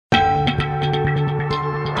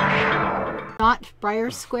not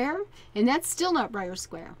Briar Square, and that's still not Briar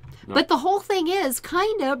Square. No. But the whole thing is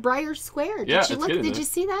kind of Briar Square. Yeah, Did you look? Did you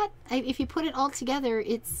see that? If you put it all together,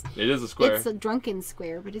 it is a square. It's a drunken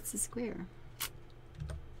square, but it's a square.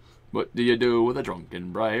 What do you do with a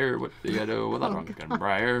drunken briar? What do you do with a drunken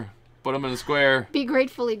briar? Put him in a square. Be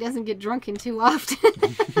grateful he doesn't get drunken too often.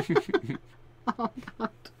 Oh, God.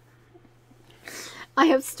 I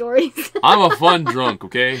have stories. I'm a fun drunk,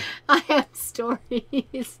 okay? I have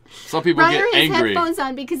stories. Some people Briar get angry. has headphones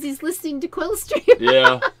on because he's listening to Quill Stream.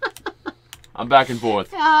 Yeah. I'm back and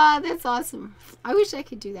forth. Ah, that's awesome. I wish I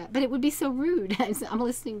could do that, but it would be so rude. I'm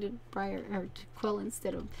listening to Briar or to Quill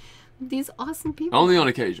instead of these awesome people. Only on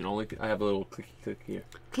occasion. I have a little clicky click here.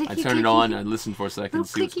 I turn it on, I listen for a second, Little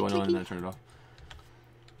see what's clicky, going on, clicky. and then I turn it off.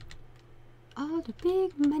 All the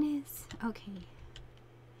big monies. Okay.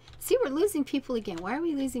 See, we're losing people again. Why are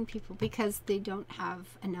we losing people? Because they don't have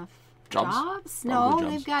enough jobs? No, Probably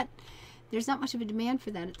they've got. There's not much of a demand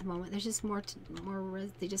for that at the moment. There's just more.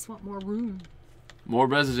 They just want more room. More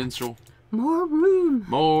residential. More room.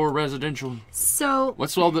 More residential. So.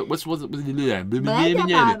 What's all the the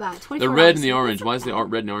The red and the orange? Why is the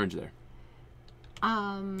red and orange there?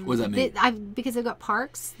 What does that mean? Because they've got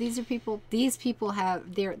parks. These are people. These people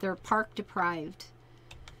have. They're park deprived.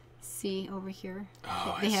 See over here.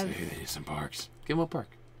 Oh, they I have, see. They need some parks. Give them a park.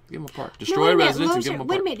 Give them a park. Destroy residents and give them a park.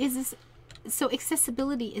 Wait a minute. Is this so?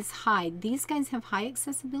 Accessibility is high. These guys have high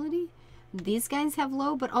accessibility. These guys have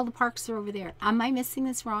low, but all the parks are over there. Am I missing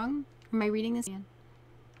this wrong? Am I reading this again?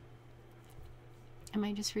 Am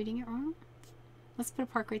I just reading it wrong? Let's put a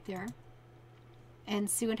park right there and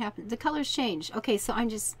see what happens. The colors change. Okay, so I'm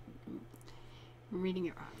just reading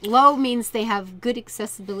it wrong. Low means they have good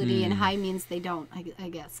accessibility and high means they don't, I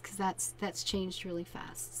guess, because that's changed really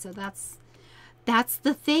fast. So that's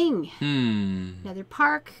the thing. Another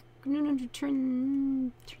park. No,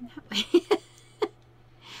 turn that way.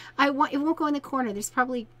 It won't go in the corner. There's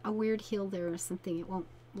probably a weird hill there or something. It won't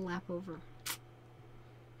lap over.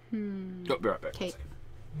 Oh, be right back. Okay.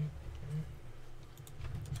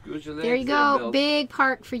 There you go. Big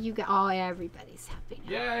park for you guys. Oh, everybody's happy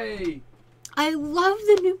now. Yay! I love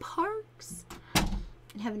the new parks.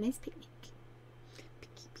 And have a nice picnic.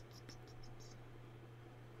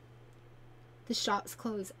 The shop's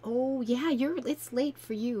closed. Oh, yeah, it's late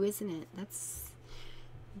for you, isn't it? That's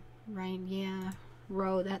right, yeah.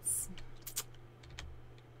 Row, that's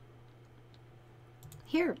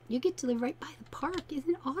here, you get to live right by the park. Isn't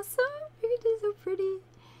it awesome? You get to so pretty.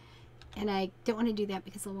 And I don't want to do that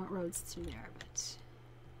because I want roads through there, but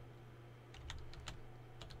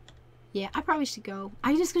yeah, I probably should go.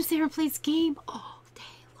 I'm just gonna sit here and play this game all day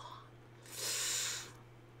long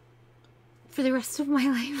for the rest of my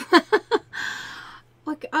life.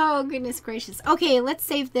 Look, oh goodness gracious. Okay, let's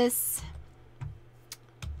save this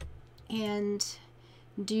and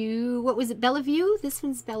do, what was it, Bellevue? This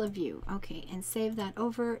one's Bellevue. Okay, and save that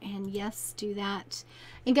over, and yes, do that.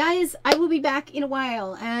 And guys, I will be back in a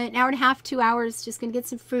while. An hour and a half, 2 hours, just gonna get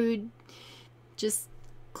some food, just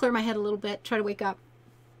clear my head a little bit, try to wake up,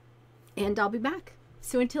 and I'll be back.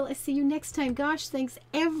 So until I see you next time, gosh, thanks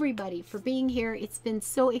everybody for being here. It's been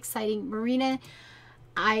so exciting. Marina,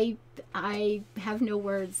 I have no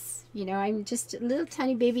words. You know, I'm just a little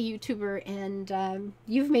tiny baby YouTuber, and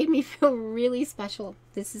you've made me feel really special.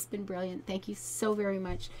 This has been brilliant. Thank you so very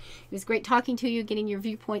much. It was great talking to you, getting your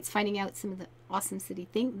viewpoints, finding out some of the awesome city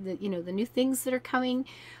things, the new things that are coming.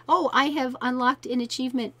 Oh, I have unlocked an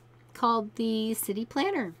achievement called the City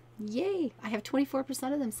Planner. Yay! I have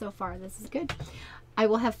 24% of them so far. This is good. I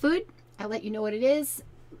will have food. I'll let you know what it is.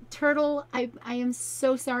 Turtle, I am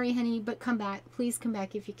so sorry, honey, but come back. Please come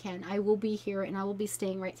back if you can. I will be here, and I will be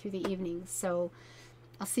staying right through the evening. So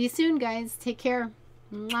I'll see you soon, guys. Take care.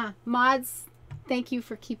 Mwah. Mods, thank you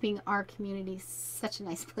for keeping our community such a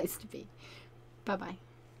nice place to be. Bye-bye.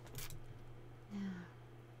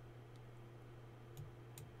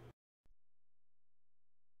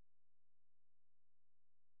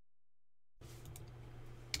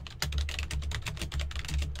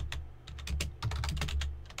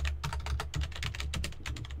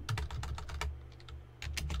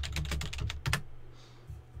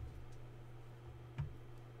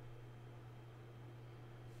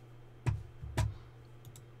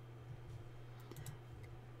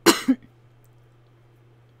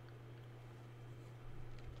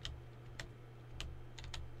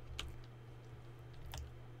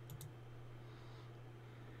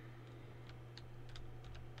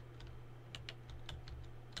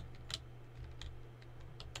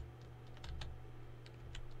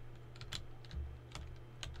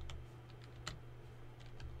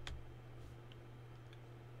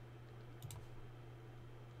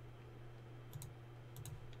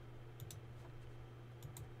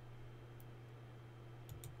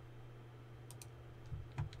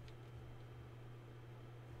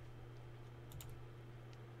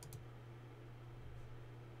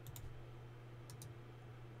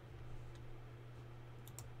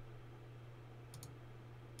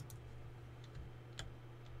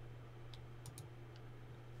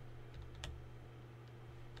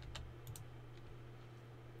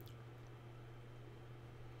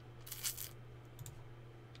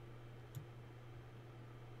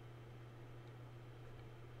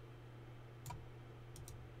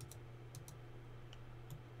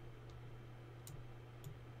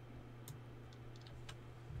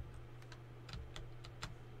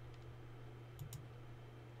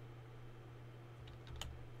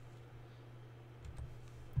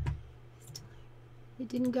 It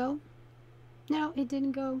didn't go. No, it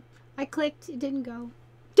didn't go. I clicked. It didn't go.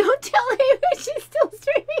 Don't tell Ava she's still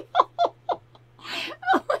streaming.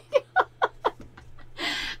 Oh my god.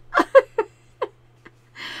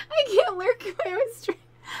 I can't lurk if I was streaming.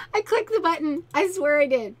 I clicked the button. I swear I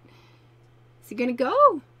did. Is it gonna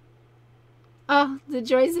go? Oh, the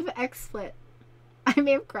joys of XSplit. I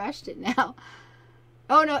may have crashed it now.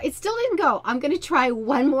 Oh no, it still didn't go. I'm gonna try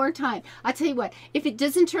one more time. I'll tell you what, if it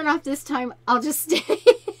doesn't turn off this time, I'll just stay.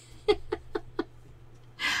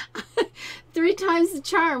 3 times the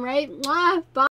charm, right? Mwah, bye.